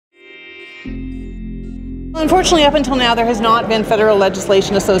Unfortunately, up until now, there has not been federal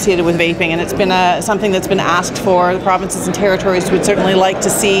legislation associated with vaping, and it's been something that's been asked for. The provinces and territories would certainly like to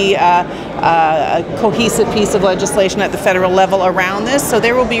see a cohesive piece of legislation at the federal level around this. So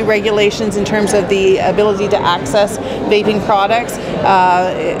there will be regulations in terms of the ability to access vaping products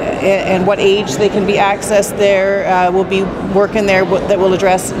and what age they can be accessed. There will be work in there that will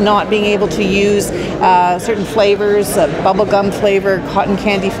address not being able to use certain flavors, bubblegum flavor, cotton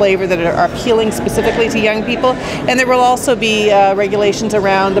candy flavor that are appealing specifically to young people. And there will also be regulations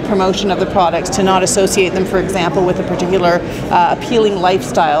around the promotion of the products to not associate them, for example, with a particular appealing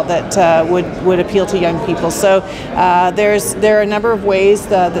lifestyle that would appeal to young people. So there are a number of ways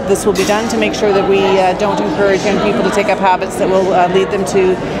that this will be done to make sure that we don't encourage young people to take up habits that will lead them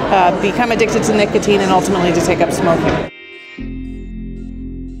to become addicted to nicotine and ultimately to take up smoking.